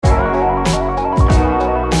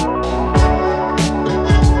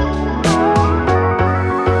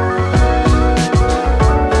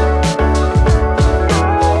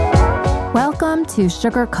to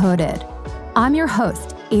Sugar Coated. I'm your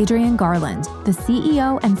host, Adrienne Garland, the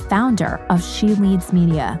CEO and founder of She Leads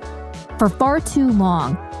Media. For far too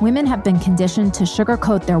long, women have been conditioned to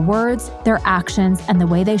sugarcoat their words, their actions, and the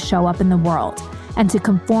way they show up in the world, and to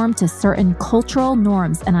conform to certain cultural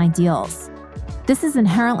norms and ideals. This is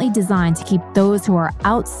inherently designed to keep those who are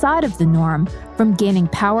outside of the norm from gaining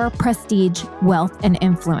power, prestige, wealth, and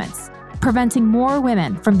influence, preventing more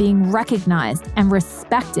women from being recognized and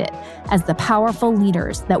respected as the powerful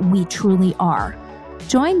leaders that we truly are.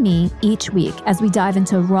 Join me each week as we dive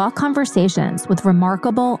into raw conversations with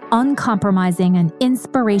remarkable, uncompromising, and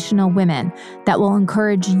inspirational women that will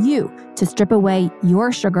encourage you to strip away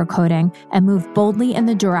your sugarcoating and move boldly in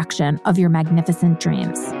the direction of your magnificent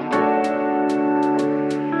dreams.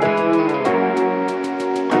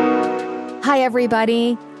 Hi,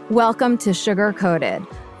 everybody. Welcome to Sugar Coated.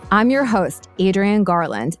 I'm your host, Adrienne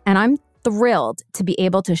Garland, and I'm thrilled to be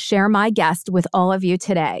able to share my guest with all of you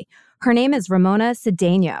today. Her name is Ramona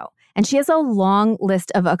Cedeno, and she has a long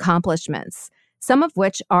list of accomplishments, some of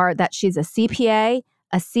which are that she's a CPA,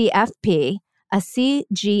 a CFP, a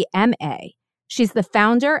CGMA. She's the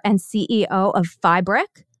founder and CEO of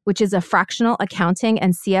Fibric, which is a fractional accounting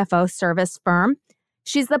and CFO service firm.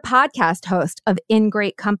 She's the podcast host of In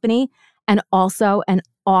Great Company and also an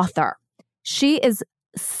author. She is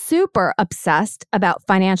super obsessed about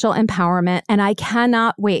financial empowerment, and I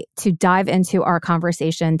cannot wait to dive into our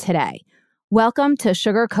conversation today. Welcome to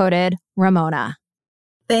Sugar Coated, Ramona.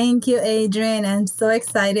 Thank you, Adrienne. I'm so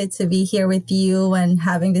excited to be here with you and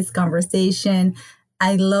having this conversation.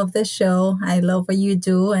 I love the show. I love what you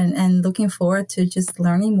do and looking forward to just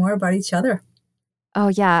learning more about each other. Oh,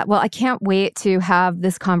 yeah. Well, I can't wait to have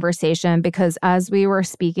this conversation because as we were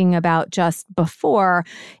speaking about just before,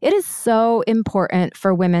 it is so important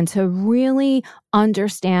for women to really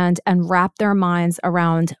understand and wrap their minds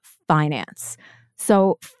around finance.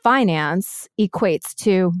 So finance equates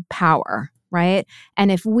to power, right?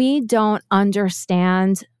 And if we don't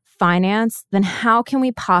understand finance, then how can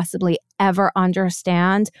we possibly ever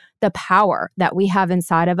understand the power that we have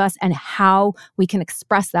inside of us and how we can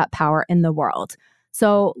express that power in the world?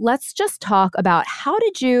 So let's just talk about how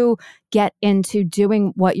did you get into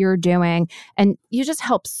doing what you're doing? And you just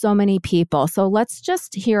help so many people. So let's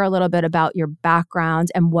just hear a little bit about your background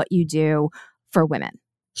and what you do for women.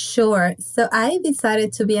 Sure. So I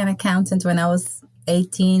decided to be an accountant when I was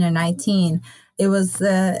 18 or 19. It was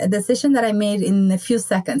a decision that I made in a few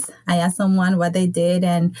seconds. I asked someone what they did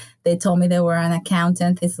and they told me they were an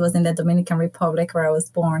accountant. This was in the Dominican Republic where I was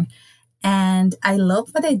born. And I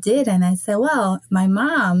loved what I did. And I said, well, my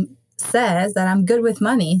mom says that I'm good with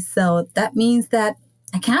money. So that means that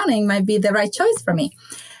accounting might be the right choice for me.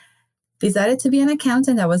 Decided to be an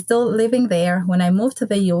accountant. I was still living there. When I moved to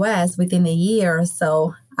the U.S. within a year or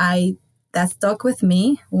so, that stuck with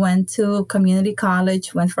me. Went to community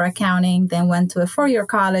college, went for accounting, then went to a 4-year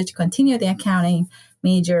college, continued the accounting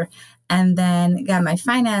major, and then got my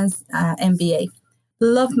finance MBA.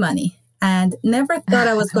 Loved money. And never thought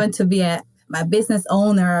I was going to be a business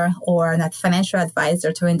owner or a financial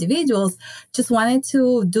advisor to individuals. Just wanted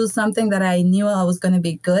to do something that I knew I was going to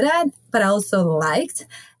be good at, but I also liked.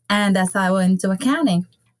 And that's how I went into accounting.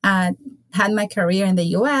 I had my career in the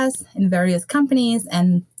U.S. in various companies.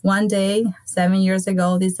 And one day, 7 years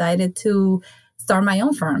ago, decided to start my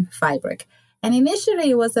own firm, Fibric. And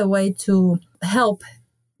initially, it was a way to help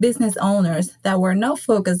business owners that were not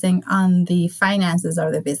focusing on the finances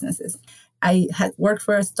of the businesses. I had worked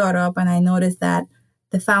for a startup and I noticed that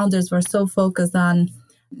the founders were so focused on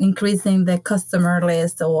increasing the customer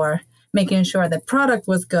list or making sure the product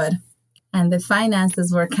was good. And the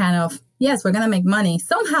finances were kind of, yes, we're going to make money.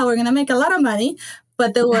 Somehow we're going to make a lot of money,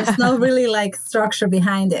 but there was no really structure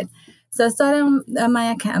behind it. So I started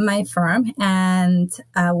my firm and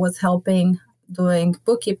I was helping doing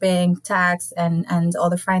bookkeeping, tax, and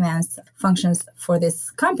other finance functions for these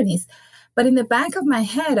companies. But in the back of my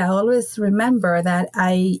head, I always remember that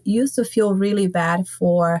I used to feel really bad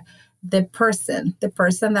for the person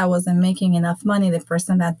that wasn't making enough money, the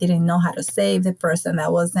person that didn't know how to save, the person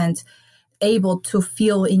that wasn't able to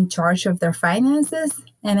feel in charge of their finances.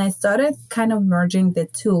 And I started kind of merging the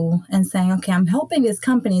two and saying, okay, I'm helping these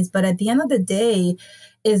companies, but at the end of the day,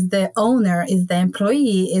 is the owner, is the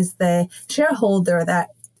employee, is the shareholder that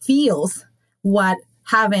feels what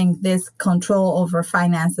having this control over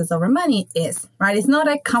finances, over money is, right? It's not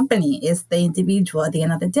a company, it's the individual at the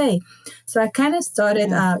end of the day. So I kind of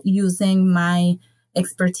started using my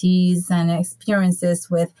expertise and experiences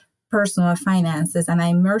with personal finances, and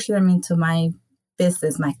I merged them into my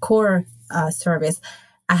business, my core service.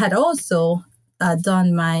 I had also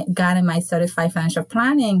gotten my certified financial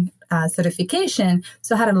planning certification.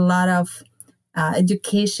 So I had a lot of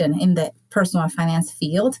education in the personal finance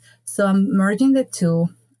field. So I'm merging the two.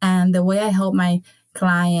 And the way I help my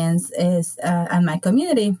clients is and my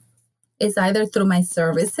community is either through my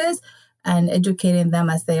services and educating them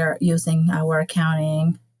as they are using our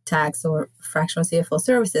accounting, tax, or fractional CFO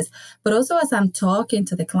services. But also as I'm talking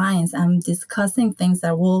to the clients, I'm discussing things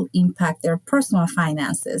that will impact their personal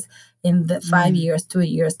finances in the 5 years, 2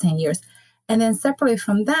 years, 10 years. And then separately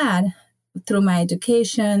from that, through my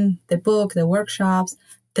education, the book, the workshops.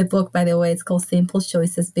 The book, by the way, it's called Simple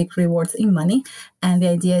Choices, Big Rewards in Money. And the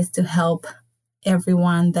idea is to help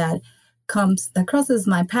everyone that crosses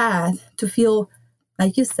my path to feel,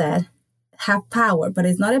 like you said, have power. But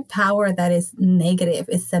it's not a power that is negative.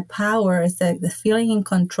 It's a power, it's the feeling in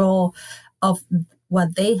control of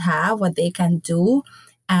what they have, what they can do,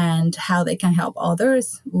 and how they can help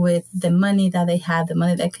others with the money that they have, the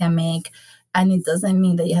money they can make. And it doesn't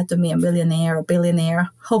mean that you have to be a millionaire or billionaire.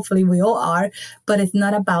 Hopefully we all are. But it's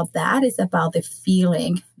not about that. It's about the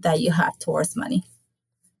feeling that you have towards money.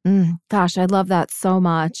 Gosh, I love that so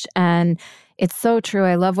much. And it's so true.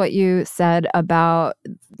 I love what you said about,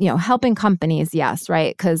 helping companies. Yes,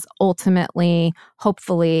 right? Because ultimately,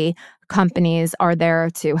 hopefully, companies are there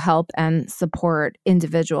to help and support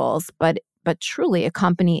individuals. But truly, a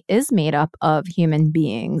company is made up of human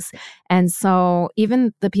beings. And so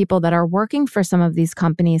even the people that are working for some of these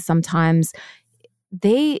companies, sometimes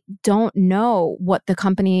they don't know what the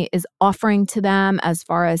company is offering to them as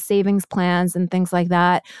far as savings plans and things like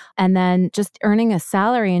that. And then just earning a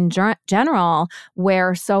salary in general,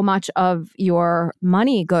 where so much of your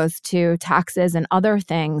money goes to taxes and other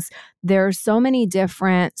things. There's so many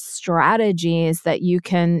different strategies that you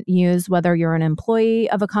can use, whether you're an employee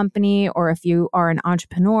of a company or if you are an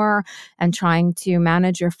entrepreneur and trying to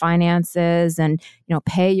manage your finances and,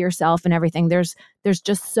 pay yourself and everything. There's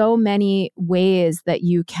just so many ways that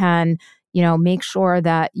you can, make sure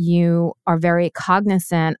that you are very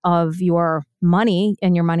cognizant of your money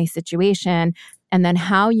and your money situation, and then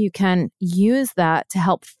how you can use that to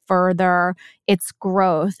help further its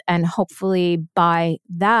growth and hopefully by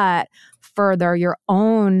that further your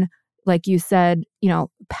own, like you said,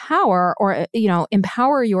 power or,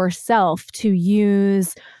 empower yourself to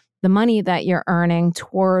use the money that you're earning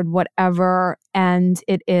toward whatever end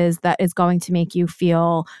it is that is going to make you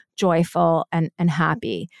feel joyful and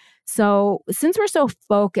happy. So since we're so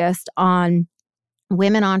focused on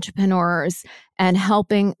women entrepreneurs and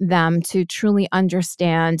helping them to truly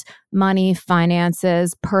understand money,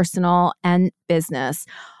 finances, personal and business,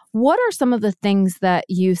 what are some of the things that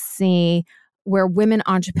you see where women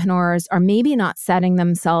entrepreneurs are maybe not setting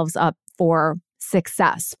themselves up for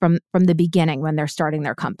success from the beginning when they're starting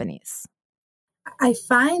their companies? I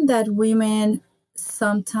find that women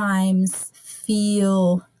sometimes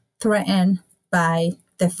feel threatened by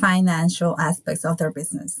the financial aspects of their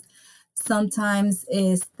business. Sometimes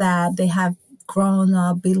is that they have grown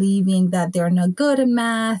up believing that they're not good at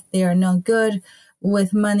math, they're not good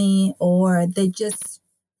with money, or they just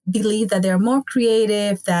believe that they're more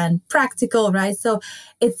creative than practical, right? So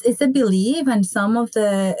it's a belief, and some of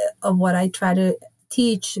what I try to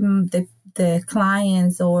teach the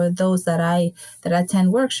clients or those that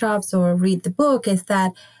attend workshops or read the book is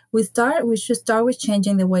that we should start with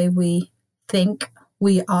changing the way we think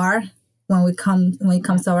we are when it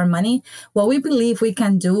comes to our money. What we believe we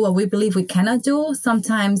can do, what we believe we cannot do,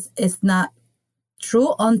 sometimes it's not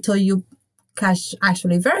true until you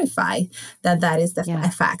actually verify that is the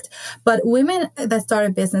fact. But women that start a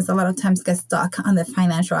business a lot of times get stuck on the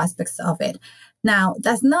financial aspects of it. Now,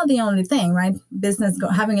 that's not the only thing, right?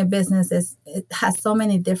 Having a business it has so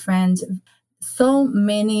many different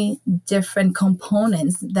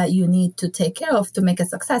components that you need to take care of to make it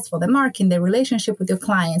successful. The marketing, the relationship with your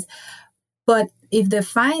clients. But if the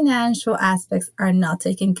financial aspects are not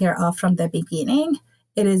taken care of from the beginning,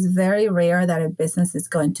 it is very rare that a business is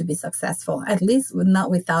going to be successful, at least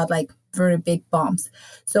not without like very big bumps.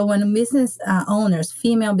 So when business owners,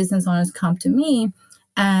 female business owners come to me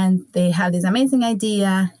and they have this amazing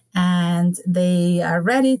idea and they are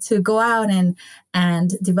ready to go out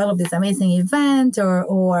and develop this amazing event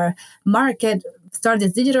or start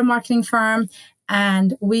this digital marketing firm,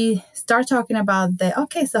 and we start talking about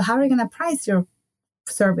so how are you going to price your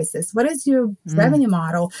services? What is your revenue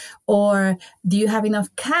model? Or do you have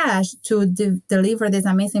enough cash to deliver this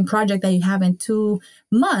amazing project that you have in 2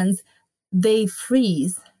 months? They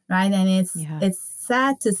freeze, right? And it's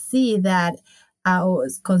sad to see that. It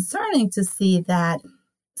was concerning to see that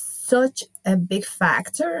such a big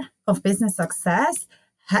factor of business success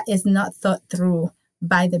is not thought through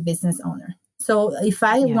by the business owner. So if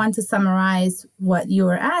I want to summarize what you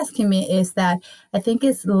were asking me is that I think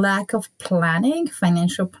it's lack of planning,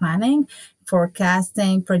 financial planning,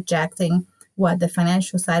 forecasting, projecting what the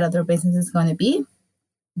financial side of their business is going to be.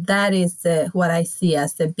 That is what I see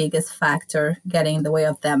as the biggest factor getting in the way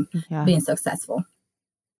of them being successful.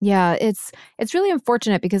 Yeah, it's really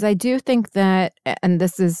unfortunate because I do think that, and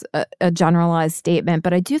this is a generalized statement,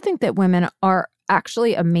 but I do think that women are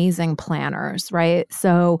actually amazing planners, right?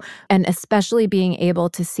 So, and especially being able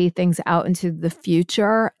to see things out into the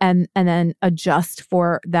future and then adjust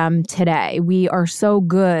for them today. We are so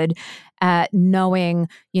good at knowing,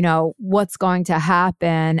 what's going to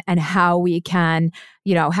happen and how we can,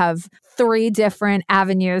 have 3 different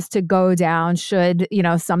avenues to go down should,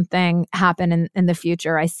 something happen in the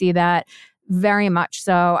future. I see that very much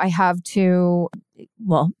so. I have 2,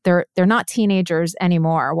 well, they're not teenagers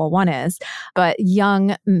anymore. Well, one is, but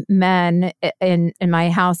young men in my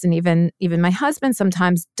house, and even my husband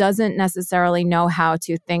sometimes doesn't necessarily know how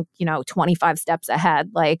to think, 25 steps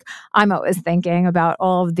ahead. Like I'm always thinking about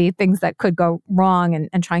all of the things that could go wrong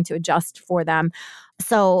and trying to adjust for them.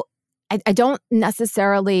 So I don't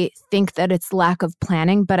necessarily think that it's lack of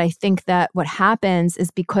planning, but I think that what happens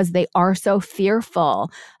is because they are so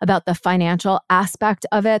fearful about the financial aspect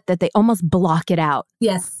of it that they almost block it out.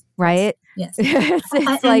 Yes. Right? Yes.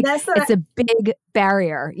 It's like, it's a big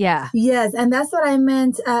barrier. Yeah. Yes. And that's what I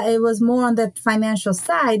meant. It was more on the financial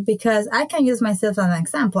side because I can use myself as an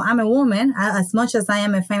example. I'm a woman. As much as I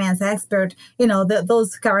am a finance expert,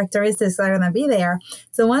 those characteristics are going to be there.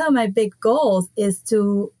 So one of my big goals is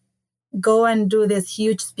to go and do this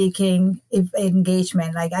huge speaking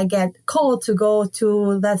engagement. Like I get called to go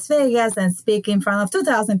to Las Vegas and speak in front of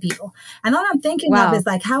 2,000 people. And all I'm thinking of is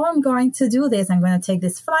like, how I'm going to do this. I'm going to take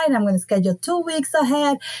this flight. I'm going to schedule 2 weeks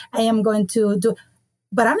ahead. I am going to do,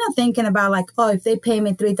 but I'm not thinking about like, oh, if they pay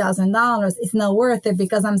me $3,000, it's not worth it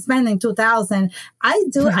because I'm spending $2,000.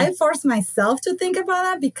 I force myself to think about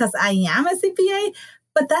that because I am a CPA.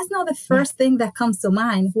 But that's not the first thing that comes to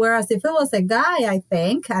mind. Whereas if it was a guy, I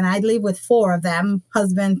think, and I live with 4 of them,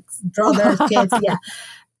 husband, brothers, kids,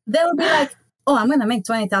 they would be like, oh, I'm going to make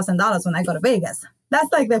 $20,000 when I go to Vegas.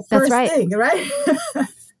 That's like the first thing, right?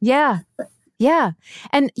 Yeah. Yeah.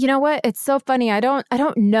 And you know what? It's so funny. I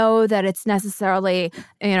don't know that it's necessarily,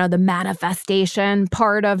 the manifestation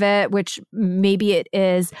part of it, which maybe it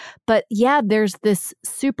is. But yeah, there's this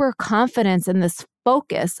super confidence and this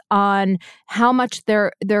focus on how much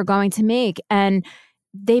they're going to make, and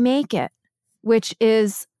they make it, which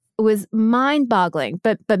was mind-boggling.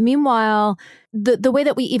 But meanwhile, the way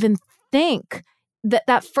that we even think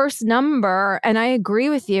that first number, and I agree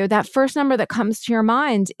with you, that first number that comes to your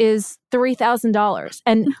mind is $3,000.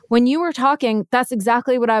 And when you were talking, that's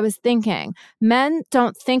exactly what I was thinking. Men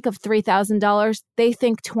don't think of $3,000, they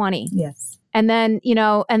think 20. Yes. And then,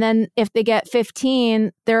 if they get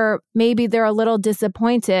 15, they're a little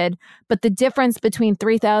disappointed, but the difference between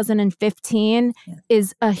 3,000 and 15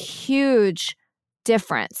 is a huge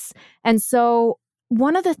difference. And so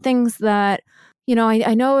one of the things that,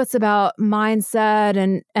 I know it's about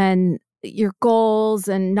mindset and your goals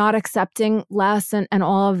and not accepting less and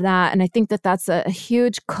all of that. And I think that that's a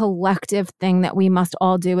huge collective thing that we must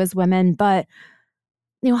all do as women. But,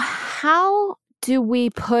 how do we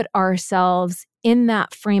put ourselves in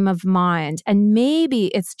that frame of mind? And maybe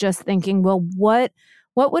it's just thinking, well, what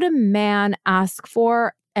would a man ask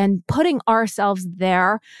for? And putting ourselves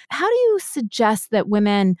there. How do you suggest that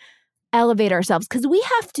women elevate ourselves? Because we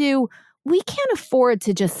can't afford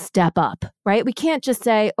to just step up, right? We can't just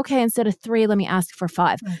say, okay, instead of 3, let me ask for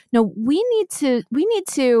 5. Right. No, we need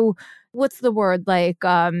to, what's the word? Like,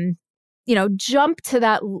 jump to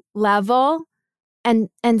that level and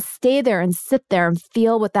stay there and sit there and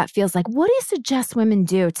feel what that feels like. What do you suggest women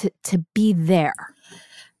do to be there?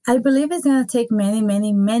 I believe it's going to take many,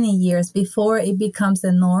 many, many years before it becomes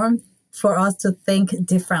the norm for us to think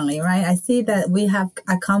differently, right? I see that we have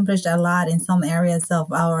accomplished a lot in some areas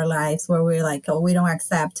of our lives where we're like, oh, we don't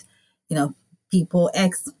accept, people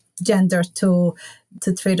X gender to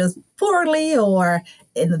treat us poorly or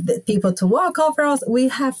people to walk over us. We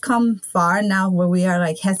have come far now where we are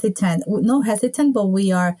like not hesitant, but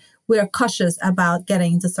we are cautious about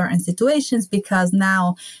getting into certain situations because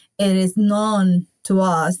now it is known to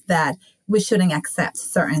us that we shouldn't accept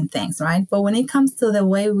certain things, right? But when it comes to the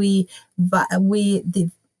way we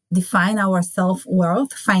define our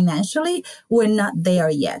self-worth financially, we're not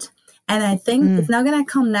there yet. And I think it's not going to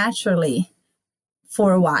come naturally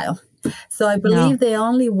for a while. So I believe the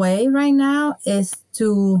only way right now is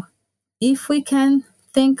to, if we can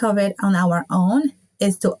think of it on our own,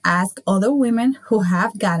 is to ask other women who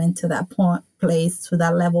have gotten to that place, to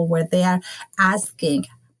that level where they are asking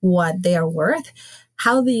what they are worth.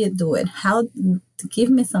 How do you do it? Give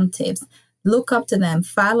me some tips. Look up to them,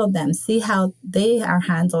 follow them, see how they are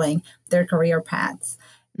handling their career paths.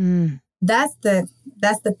 That's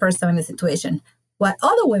the person in the situation. What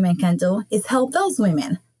other women can do is help those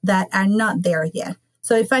women that are not there yet.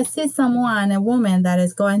 So if I see a woman that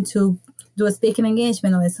is going to do a speaking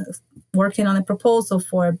engagement or is working on a proposal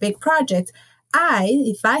for a big project,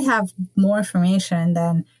 if I have more information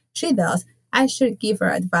than she does, I should give her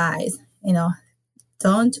advice.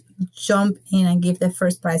 Don't jump in and give the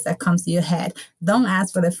first price that comes to your head. Don't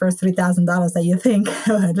ask for the first $3,000 that you think.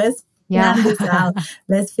 Let's plan this out.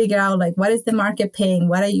 Let's figure out what is the market paying?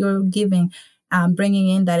 What are you giving, bringing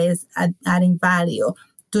in that is adding value?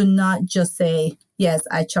 Do not just say, yes,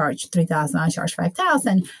 I charge $3,000, I charge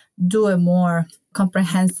 $5,000. Do a more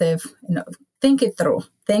comprehensive, think through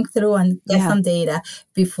and get some data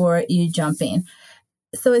before you jump in.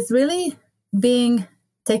 So it's really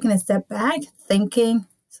taking a step back, thinking,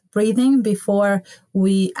 breathing before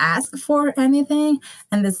we ask for anything,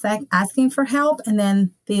 and asking for help. And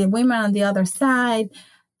then the women on the other side,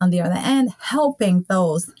 on the other end, helping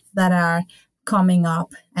those that are coming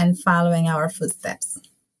up and following our footsteps.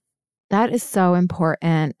 That is so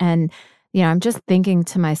important. And, I'm just thinking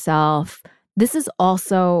to myself, this is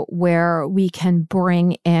also where we can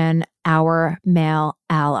bring in our male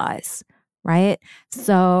allies, right?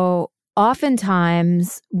 So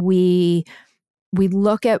oftentimes we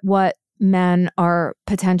look at what men are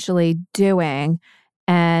potentially doing,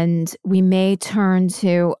 and we may turn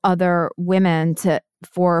to other women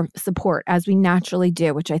for support, as we naturally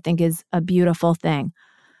do, which I think is a beautiful thing.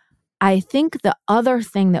 I think the other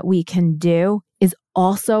thing that we can do is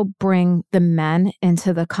also bring the men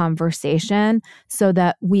into the conversation so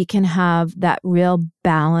that we can have that real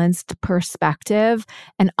balanced perspective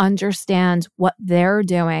and understand what they're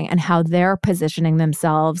doing and how they're positioning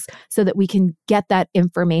themselves so that we can get that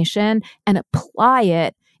information and apply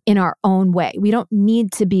it in our own way. We don't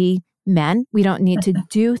need to be men. We don't need to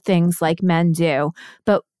do things like men do,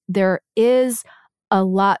 but there is a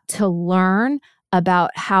lot to learn about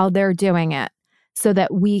how they're doing it so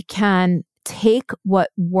that we can take what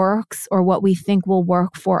works or what we think will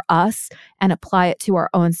work for us and apply it to our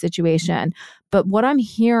own situation. But what I'm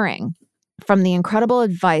hearing from the incredible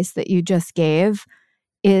advice that you just gave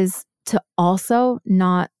is to also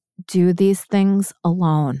not do these things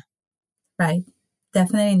alone. Right.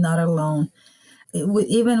 Definitely not alone.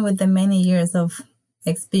 Even with the many years of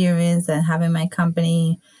experience and having my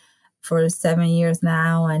company for 7 years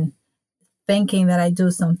now and thinking that I do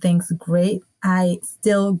some things great, I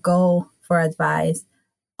still go for advice.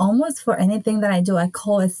 Almost for anything that I do, I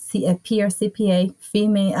call a peer CPA,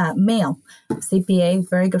 male CPA,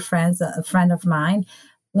 very good friends, a friend of mine.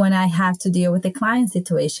 When I have to deal with a client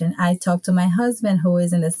situation, I talk to my husband, who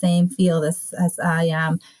is in the same field as I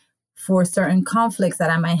am, for certain conflicts that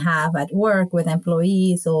I might have at work with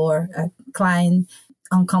employees or a client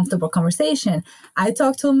uncomfortable conversation. I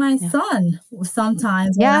talk to my son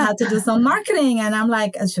sometimes when I have to do some marketing, and I'm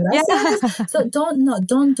like, should I say this? So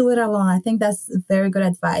don't do it alone. I think that's very good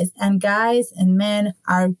advice. And guys and men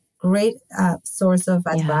are great source of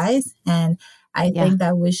advice. And I think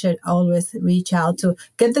that we should always reach out to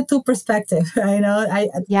get the two perspectives.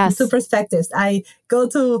 Two perspectives. I go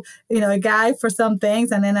to, a guy for some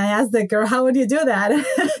things, and then I ask the girl, how would you do that?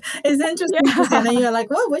 It's interesting. And then you're like,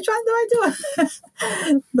 well, which one do I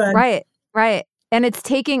do? But, right. And it's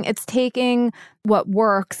taking what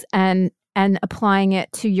works and applying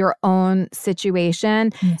it to your own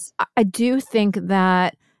situation. Yes. I do think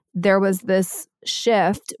that there was this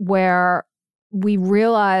shift where we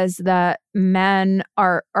realize that men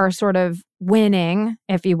are sort of winning,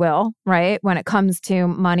 if you will, right? When it comes to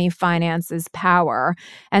money, finances, power.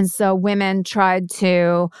 And so women tried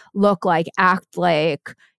to look like, act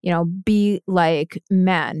like, be like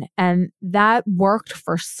men. And that worked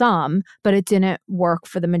for some, but it didn't work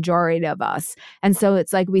for the majority of us. And so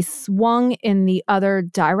it's like we swung in the other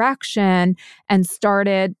direction and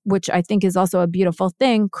started, which I think is also a beautiful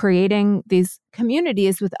thing, creating these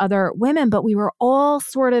communities with other women, but we were all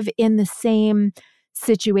sort of in the same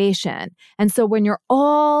situation. And so when you're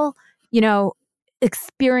all,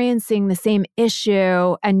 experiencing the same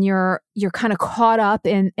issue and you're kind of caught up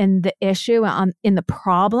in the issue, in the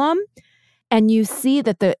problem, and you see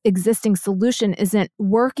that the existing solution isn't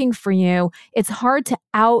working for you, it's hard to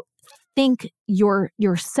outthink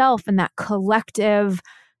yourself and that collective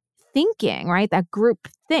thinking, right? That group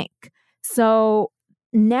think. So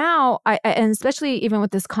now, and especially even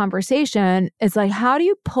with this conversation, it's like, how do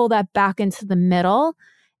you pull that back into the middle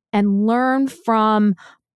and learn from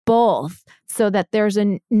both so that there's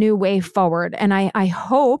a new way forward. And I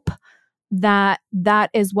hope that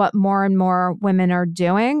is what more and more women are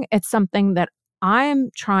doing. It's something that I'm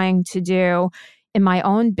trying to do in my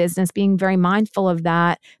own business, being very mindful of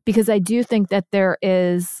that, because I do think that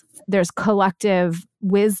there's collective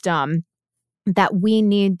wisdom that we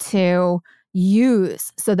need to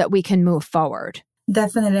use so that we can move forward.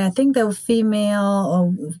 Definitely. I think the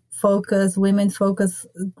female focus, women focus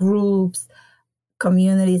groups,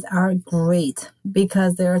 communities are great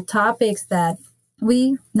because there are topics that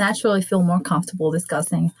we naturally feel more comfortable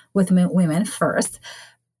discussing with women first.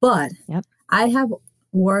 But I have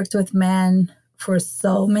worked with men for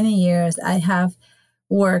so many years. A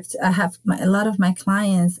lot of my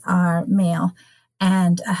clients are male,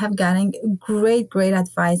 and I have gotten great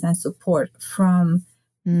advice and support from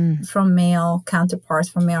male counterparts,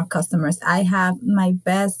 from male customers. I have my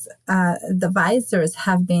best advisors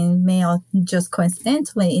have been male, just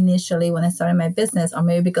coincidentally initially when I started my business, or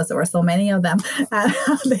maybe because there were so many of them out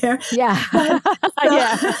there. Yeah.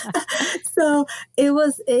 So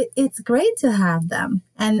it's great to have them.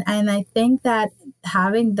 And I think that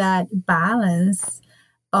having that balance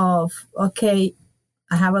of, okay,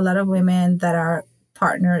 I have a lot of women that are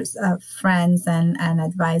partners, friends and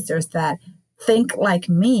advisors that think like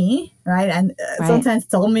me, right? And sometimes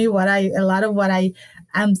told me a lot of what I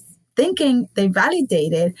am thinking, they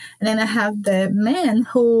validated. And then I have the men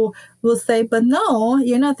who will say, but no,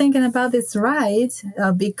 you're not thinking about this right.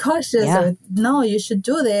 Be cautious. Or, no, you should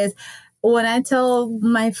do this. When I tell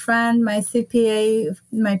my friend, my CPA,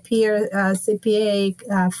 my peer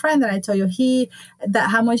CPA friend that I told you,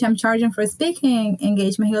 how much I'm charging for a speaking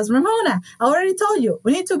engagement, he goes, Ramona, I already told you,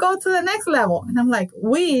 we need to go to the next level. And I'm like,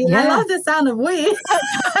 I love the sound of we.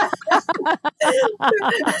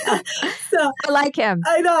 So I like him.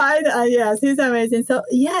 I know, yes, he's amazing. So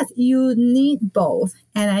yes, you need both.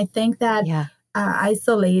 And I think that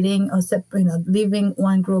isolating or leaving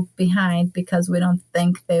one group behind because we don't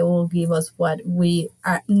think they will give us what we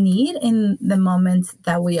need in the moment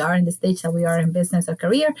that we are in the stage that we are in business or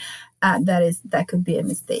career, that could be a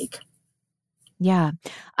mistake. Yeah.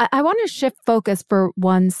 I want to shift focus for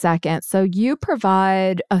 1 second. So you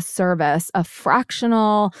provide a service, a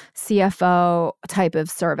fractional CFO type of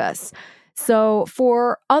service. So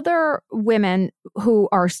for other women who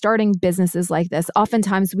are starting businesses like this,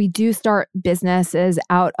 oftentimes we do start businesses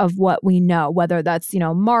out of what we know, whether that's,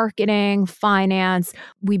 marketing, finance.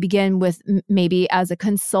 We begin with maybe as a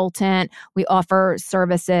consultant, we offer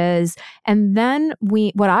services. And then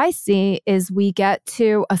what I see is we get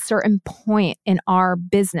to a certain point in our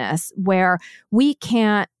business where we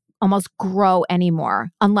can't almost grow anymore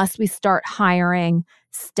unless we start hiring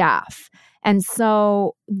staff. And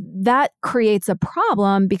so that creates a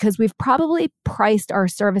problem because we've probably priced our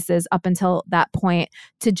services up until that point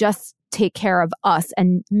to just take care of us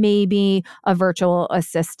and maybe a virtual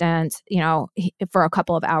assistant, for a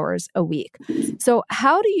couple of hours a week. So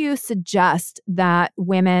how do you suggest that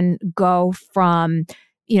women go from,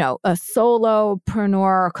 a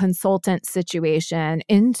solopreneur consultant situation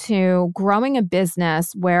into growing a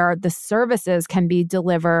business where the services can be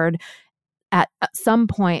delivered at some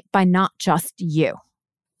point by not just you?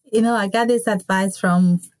 I got this advice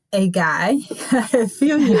from a guy a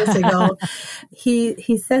few years ago.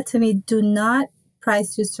 He said to me, do not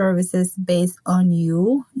price your services based on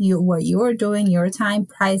what you're doing, your time.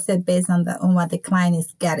 Price it based on what the client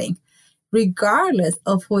is getting, regardless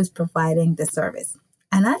of who is providing the service.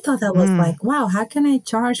 And I thought that was like, wow, how can I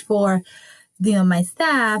charge for my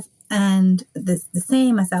staff and the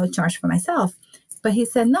same as I would charge for myself? But he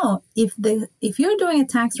said, no, if you're doing a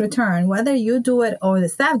tax return, whether you do it or the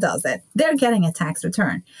staff does it, they're getting a tax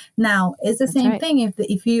return. Now, it's the same thing.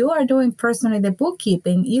 If you are doing personally the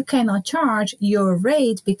bookkeeping, you cannot charge your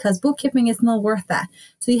rate because bookkeeping is not worth that.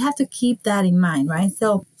 So you have to keep that in mind, right?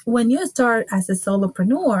 So when you start as a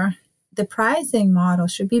solopreneur, the pricing model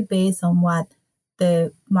should be based on what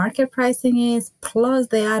the market pricing is, plus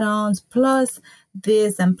the add-ons, plus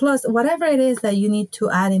this, and plus whatever it is that you need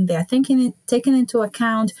to add in there, taking into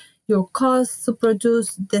account your costs to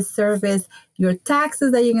produce this service, your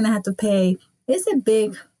taxes that you're going to have to pay. It's a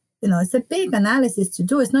big analysis to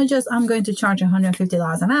do. It's not just, I'm going to charge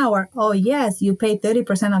 $150 an hour. Oh, yes, you pay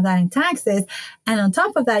 30% of that in taxes. And on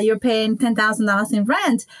top of that, you're paying $10,000 in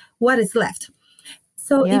rent. What is left?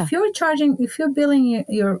 So if you're billing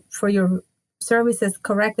for your services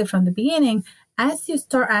correctly from the beginning, as you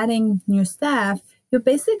start adding new staff, you're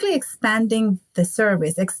basically expanding the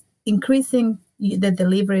service, increasing the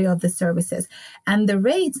delivery of the services. And the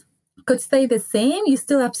rates could stay the same. You're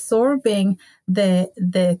still absorbing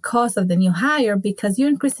the cost of the new hire because you're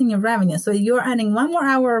increasing your revenue. So you're adding one more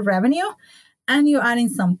hour of revenue and you're adding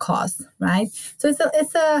some cost, right? So it's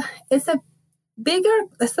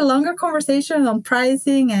a longer conversation on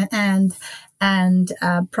pricing and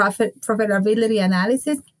profitability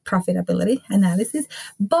analysis.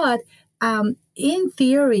 But in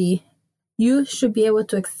theory, you should be able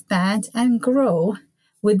to expand and grow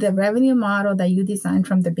with the revenue model that you designed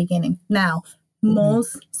from the beginning. Now,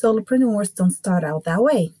 most solopreneurs don't start out that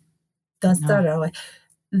way.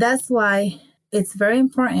 That's why it's very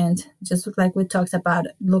important, just like we talked about,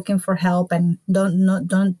 looking for help and not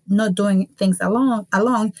doing things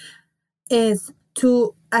alone, is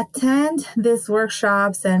to attend these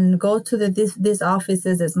workshops and go to these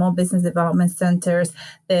offices, the small business development centers,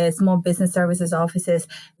 the small business services offices,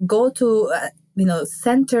 go to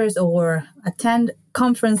centers or attend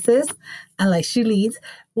conferences, and like She Leads,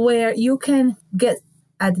 where you can get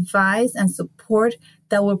advice and support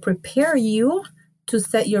that will prepare you to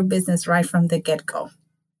set your business right from the get-go.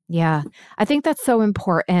 Yeah, I think that's so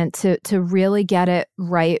important to really get it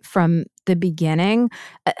right from the beginning.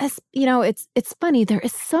 It's funny. There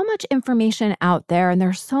is so much information out there, and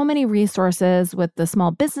there's so many resources with the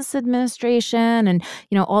Small Business Administration and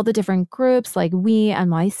all the different groups like We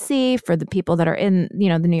NYC for the people that are in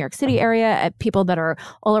the New York City area, people that are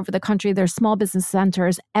all over the country. There's small business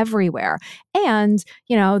centers everywhere, and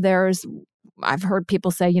I've heard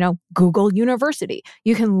people say, Google University.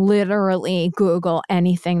 You can literally Google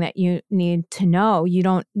anything that you need to know. You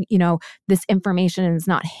don't, this information is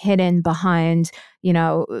not hidden behind,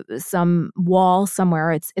 some wall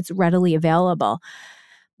somewhere. It's readily available.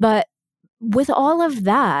 But with all of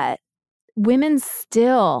that, women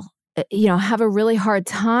still, have a really hard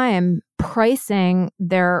time pricing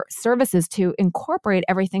their services to incorporate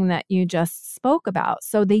everything that you just spoke about.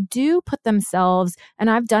 So they do put themselves, and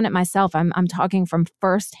I've done it myself, I'm talking from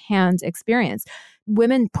firsthand experience.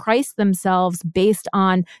 Women price themselves based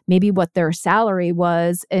on maybe what their salary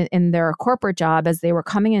was in their corporate job as they were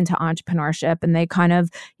coming into entrepreneurship. And they kind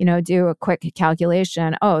of, do a quick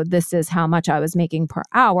calculation. Oh, this is how much I was making per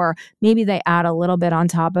hour. Maybe they add a little bit on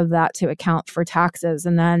top of that to account for taxes.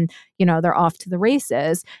 And then, they're off to the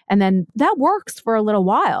races. And then that works for a little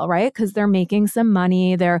while, right? Because they're making some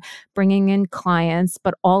money, they're bringing in clients,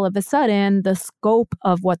 but all of a sudden the scope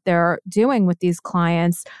of what they're doing with these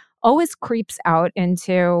clients always creeps out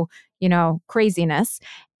into, craziness.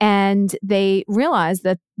 And they realize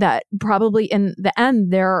that probably in the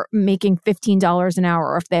end, they're making $15 an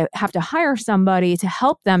hour. Or if they have to hire somebody to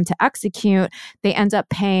help them to execute, they end up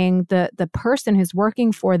paying the person who's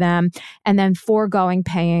working for them and then foregoing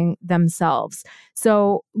paying themselves.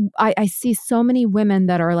 So I see so many women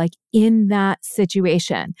that are like in that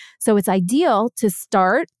situation. So it's ideal to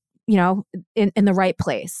start, in the right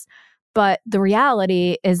place. But the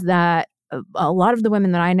reality is that a lot of the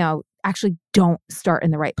women that I know actually don't start in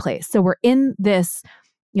the right place. So we're in this,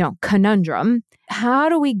 conundrum. How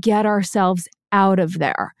do we get ourselves out of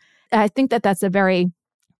there? I think that that's a very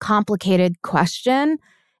complicated question.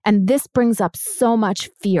 And this brings up so much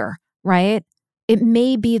fear, right? It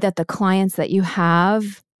may be that the clients that you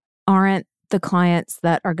have aren't the clients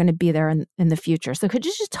that are going to be there in the future. So could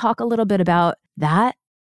you just talk a little bit about that?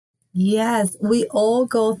 Yes, we all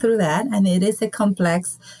go through that. And it is a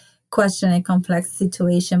complex question, a complex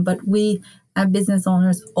situation, but we as business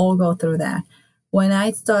owners all go through that. When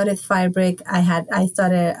I started Firebrick, I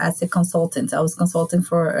started as a consultant. I was consulting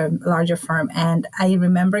for a larger firm, and I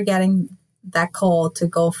remember getting that call to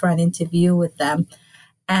go for an interview with them.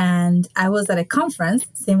 And I was at a conference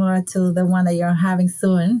similar to the one that you're having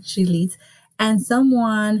soon, She Leads, and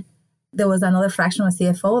there was another fractional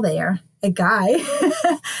CFO there, a guy.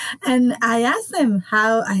 And I asked him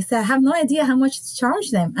I said, I have no idea how much to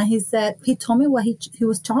charge them. And he told me what he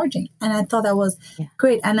was charging. And I thought that was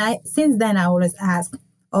great. And since then, I always ask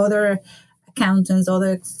other accountants,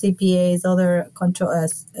 other CPAs, other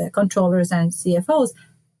controllers and CFOs,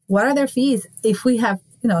 what are their fees? If we have,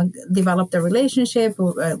 developed a relationship,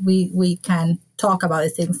 we can talk about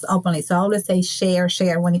these things openly. So I always say share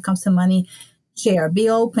when it comes to money. Share, be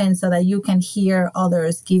open so that you can hear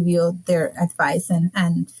others give you their advice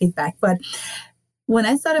and feedback. But when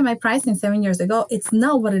I started my pricing 7 years ago, it's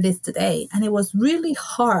not what it is today. And it was really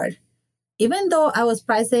hard. Even though I was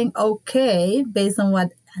pricing okay based on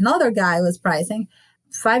what another guy was pricing,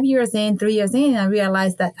 3 years in, I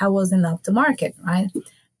realized that I wasn't up to market, right?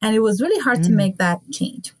 And it was really hard to make that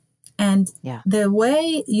change. And the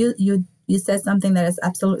way you said something that is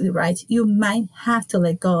absolutely right. You might have to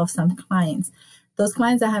let go of some clients. Those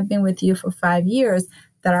clients that have been with you for 5 years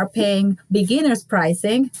that are paying beginners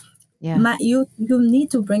pricing, you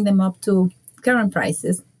need to bring them up to current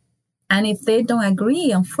prices. And if they don't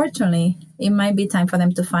agree, unfortunately, it might be time for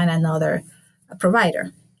them to find another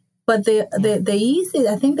provider. But the easy,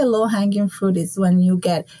 I think the low-hanging fruit is when you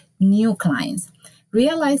get new clients.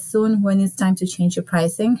 Realize soon when it's time to change your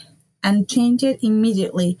pricing and change it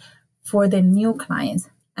immediately for the new clients.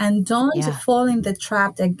 And don't fall in the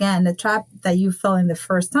trap that you fell in the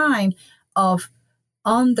first time of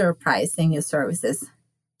underpricing your services.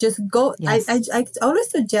 Just go. Yes. I always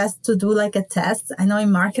suggest to do like a test. I know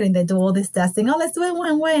in marketing they do all this testing. Oh, let's do it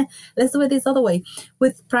one way. Let's do it this other way.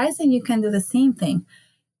 With pricing, you can do the same thing.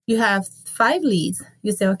 You have 5 leads.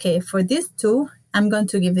 You say, okay, for these 2, I'm going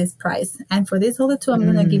to give this price. And for this other 2,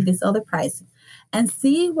 I'm going to give this other price. And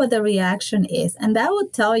see what the reaction is. And that will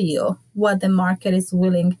tell you what the market is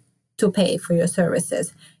willing to pay for your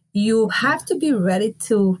services. You have to be ready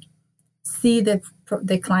to see the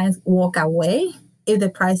clients walk away if the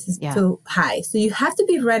price is too high. So you have to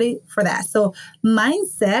be ready for that. So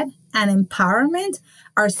mindset and empowerment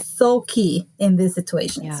are so key in these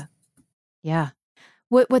situations. Yeah.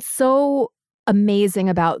 What's so amazing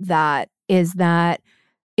about that is that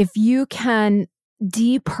if you can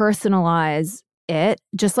depersonalize it,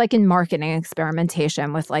 just like in marketing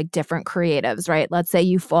experimentation with like different creatives, right? Let's say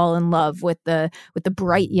you fall in love with the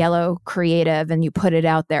bright yellow creative and you put it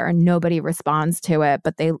out there and nobody responds to it,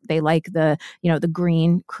 but they like the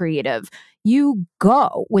green creative. You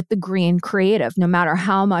go with the green creative, no matter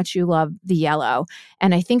how much you love the yellow.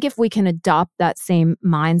 And I think if we can adopt that same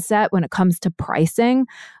mindset when it comes to pricing,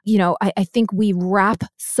 I think we wrap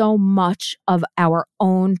so much of our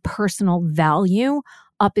own personal value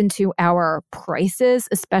up into our prices,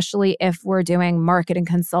 especially if we're doing marketing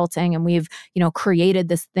consulting and we've, created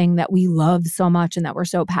this thing that we love so much and that we're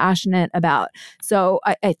so passionate about. So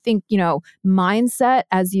I think, mindset,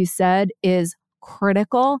 as you said, is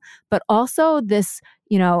critical, but also this,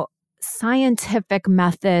 scientific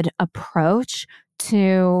method approach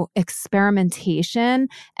to experimentation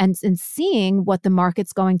and seeing what the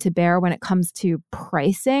market's going to bear when it comes to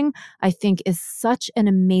pricing, I think is such an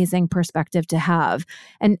amazing perspective to have.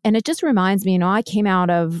 And it just reminds me, I came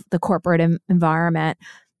out of the corporate environment,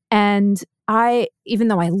 and even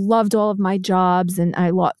though I loved all of my jobs and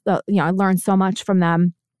I learned so much from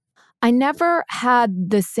them, I never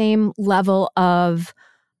had the same level of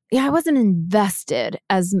I wasn't invested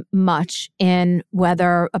as much in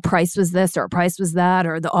whether a price was this or a price was that,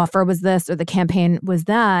 or the offer was this or the campaign was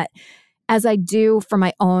that, as I do for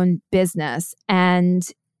my own business. And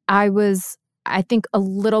I was, I think, a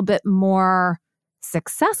little bit more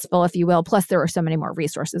successful, if you will. Plus, there are so many more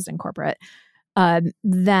resources in corporate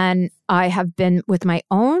than I have been with my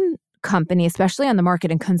own company, especially on the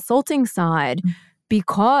marketing consulting side,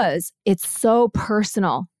 because it's so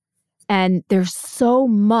personal. And there's so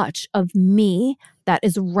much of me that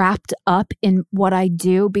is wrapped up in what I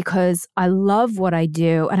do because I love what I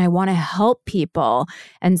do and I want to help people.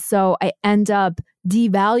 And so I end up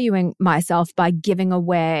devaluing myself by giving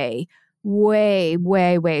away way,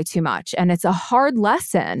 way, way too much. And it's a hard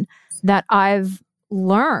lesson that I've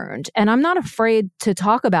learned. And I'm not afraid to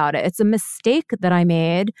talk about it. It's a mistake that I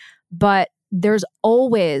made, but there's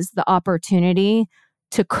always the opportunity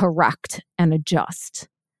to correct and adjust.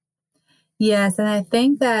 Yes, and I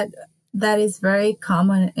think that is very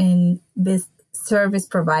common in this service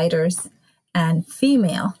providers and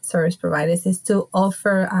female service providers, is to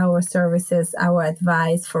offer our services, our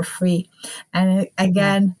advice for free. And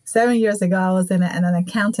again, 7 years ago, I was in an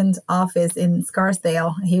accountant's office in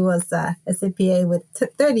Scarsdale. He was a CPA with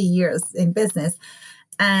 30 years in business.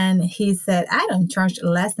 And he said, I don't charge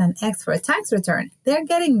less than X for a tax return. They're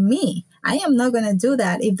getting me. I am not going to do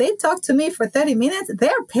that. If they talk to me for 30 minutes,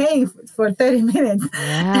 they're paying for 30 minutes.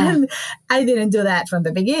 Yeah. And I didn't do that from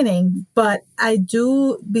the beginning. But I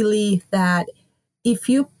do believe that if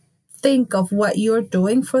you think of what you're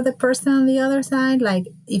doing for the person on the other side, like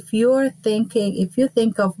if you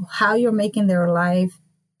think of how you're making their lives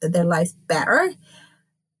better,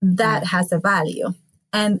 that has a value.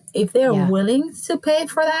 And if they're willing to pay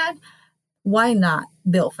for that, why not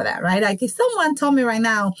bill for that, right? Like if someone told me right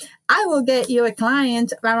now, I will get you a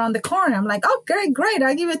client around the corner, I'm like, oh, great.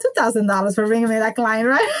 I'll give you $2,000 for bringing me that client,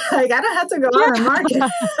 right? Like I don't have to go out and market.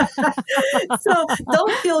 So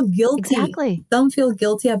don't feel guilty. Exactly. Don't feel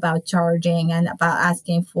guilty about charging and about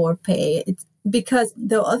asking for pay. It's because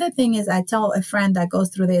the other thing is, I tell a friend that goes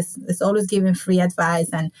through this, is always giving free advice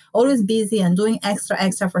and always busy and doing extra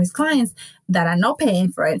for his clients that are not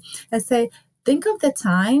paying for it. I say, think of the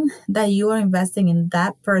time that you are investing in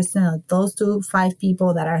that person, or those 5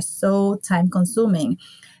 people that are so time consuming.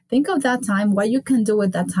 think of that time, what you can do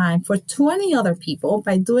with that time for 20 other people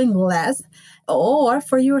by doing less, or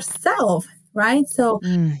for yourself, right? So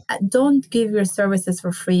don't give your services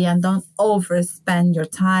for free, and don't overspend your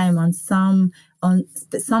time on some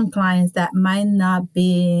clients that might not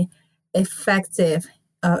be effective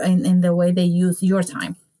in the way they use your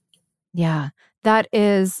time. Yeah. That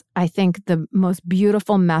is, I think, the most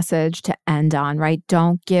beautiful message to end on, right?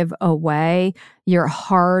 Don't give away your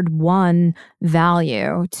hard-won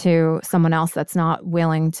value to someone else that's not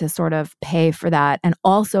willing to sort of pay for that, and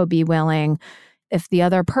also be willing, if the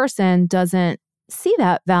other person doesn't see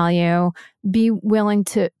that value, be willing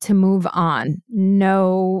to move on.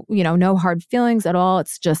 No hard feelings at all.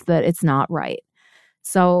 It's just that it's not right.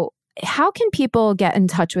 So how can people get in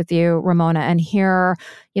touch with you, Ramona, and hear,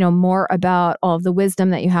 more about all of the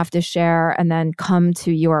wisdom that you have to share, and then come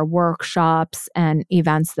to your workshops and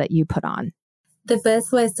events that you put on? The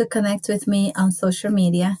best way is to connect with me on social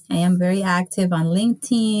media. I am very active on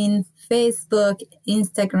LinkedIn, Facebook,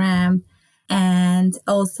 Instagram, and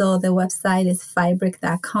also the website is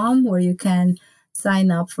fibric.com, where you can sign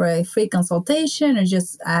up for a free consultation or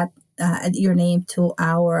just add your name to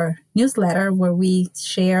our newsletter, where we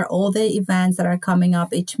share all the events that are coming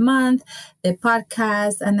up each month, the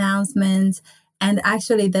podcast announcements, and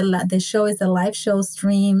actually the show is a live show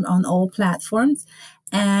stream on all platforms.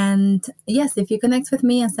 And yes, if you connect with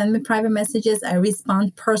me and send me private messages, I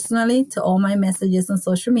respond personally to all my messages on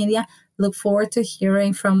social media. Look forward to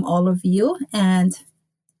hearing from all of you. And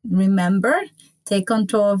remember, take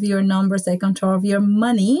control of your numbers, take control of your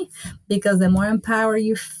money, because the more empowered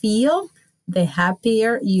you feel, the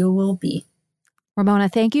happier you will be. Ramona,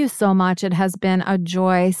 thank you so much. It has been a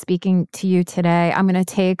joy speaking to you today. I'm going to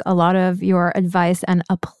take a lot of your advice and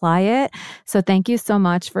apply it. So thank you so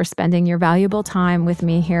much for spending your valuable time with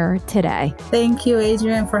me here today. Thank you,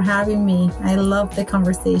 Adrienne, for having me. I love the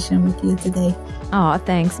conversation with you today. Oh,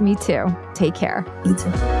 thanks. Me too. Take care. You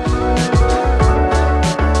too.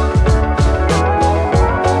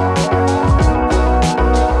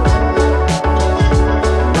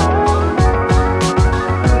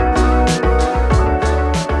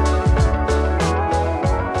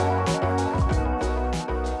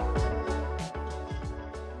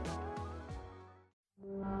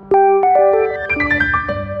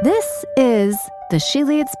 This is the She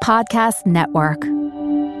Leads Podcast Network.